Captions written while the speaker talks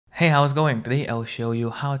Hey, how's it going? Today I'll show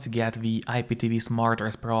you how to get the IPTV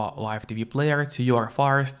Smarters Pro Live TV player to your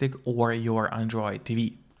Firestick or your Android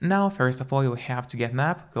TV. Now, first of all, you have to get an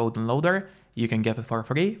app called Downloader. You can get it for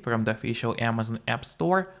free from the official Amazon App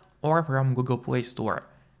Store or from Google Play Store.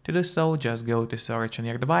 To do so, just go to search on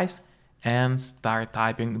your device and start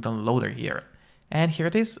typing Downloader here. And here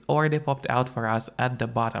it is, already popped out for us at the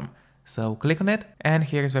bottom. So click on it, and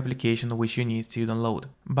here's the application which you need to download.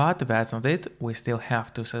 But that's not it, we still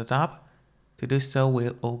have to set it up. To do so,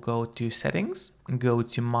 we'll go to Settings, go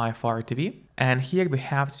to My Fire TV, and here we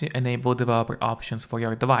have to enable developer options for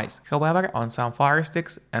your device. However, on some Fire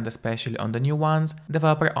Sticks, and especially on the new ones,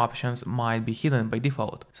 developer options might be hidden by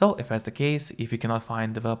default. So if that's the case, if you cannot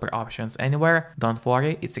find developer options anywhere, don't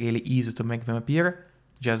worry, it's really easy to make them appear.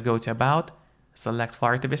 Just go to About, select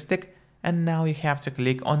Fire TV Stick, and now you have to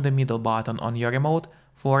click on the middle button on your remote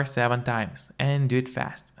for 7 times and do it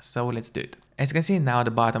fast. So let's do it. As you can see now at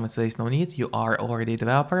the bottom it says no need, you are already a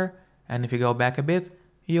developer, and if you go back a bit,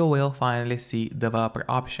 you will finally see developer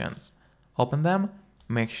options. Open them,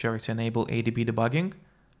 make sure to enable ADB debugging,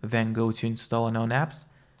 then go to install unknown apps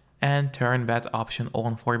and turn that option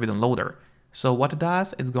on for the downloader. So what it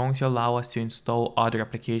does, it's going to allow us to install other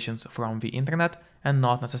applications from the internet and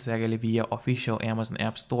not necessarily via official Amazon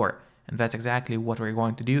App Store. And that's exactly what we're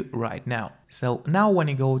going to do right now. So now when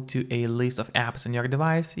you go to a list of apps on your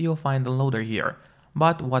device, you'll find Downloader here.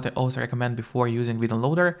 But what I also recommend before using the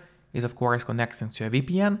Downloader is of course connecting to a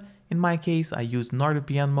VPN. In my case, I use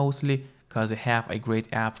NordVPN mostly because they have a great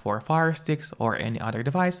app for Fire Sticks or any other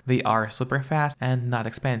device. They are super fast and not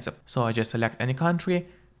expensive. So I just select any country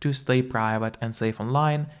to stay private and safe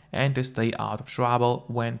online and to stay out of trouble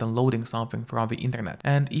when downloading something from the internet.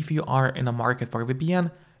 And if you are in a market for VPN,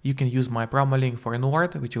 you can use my promo link for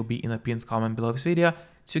Nord, which will be in a pinned comment below this video,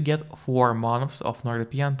 to get 4 months of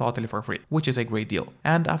NordVPN totally for free, which is a great deal.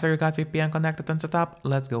 And after you got VPN connected and set up,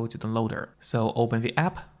 let's go to Downloader. So open the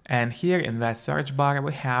app, and here in that search bar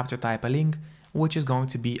we have to type a link, which is going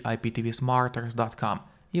to be iptvsmarters.com.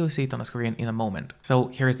 You'll see it on the screen in a moment. So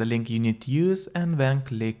here's the link you need to use, and then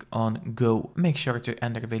click on Go. Make sure to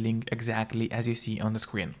enter the link exactly as you see on the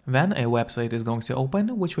screen. Then a website is going to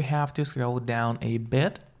open, which we have to scroll down a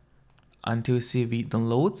bit until you see the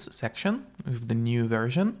downloads section with the new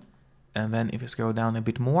version. And then if you scroll down a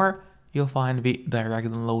bit more, you'll find the direct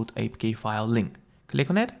download APK file link.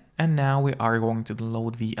 Click on it, and now we are going to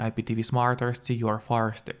download the IPTV Smarters to your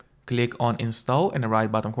Fire Stick. Click on Install in the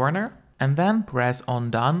right bottom corner, and then press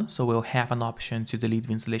on Done, so we'll have an option to delete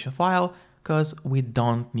the installation file because we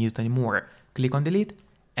don't need it anymore. Click on Delete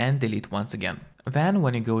and delete once again. Then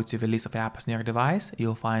when you go to the list of apps on your device,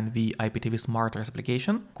 you'll find the IPTV Smarters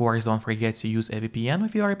application. Of course, don't forget to use a VPN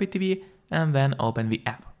with your IPTV, and then open the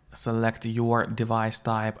app. Select your device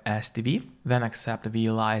type as TV, then accept the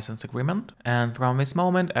license agreement. And from this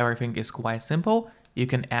moment, everything is quite simple. You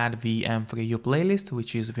can add the M3U playlist,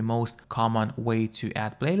 which is the most common way to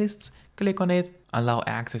add playlists. Click on it, allow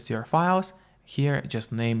access to your files. Here,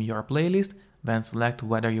 just name your playlist, then select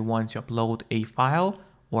whether you want to upload a file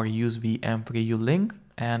or use the M3U link.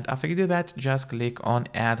 And after you do that, just click on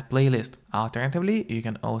Add Playlist. Alternatively, you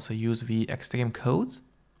can also use the Extreme Codes.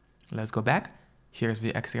 Let's go back. Here's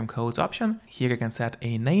the Extreme Codes option. Here you can set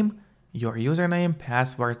a name, your username,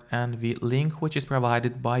 password, and the link which is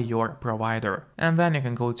provided by your provider. And then you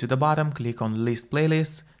can go to the bottom, click on List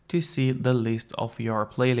Playlists to see the list of your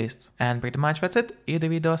playlists. And pretty much that's it. If the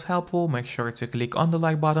video is helpful, make sure to click on the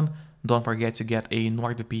like button. Don't forget to get a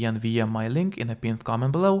NordVPN via my link in the pinned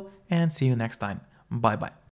comment below, and see you next time. Bye bye.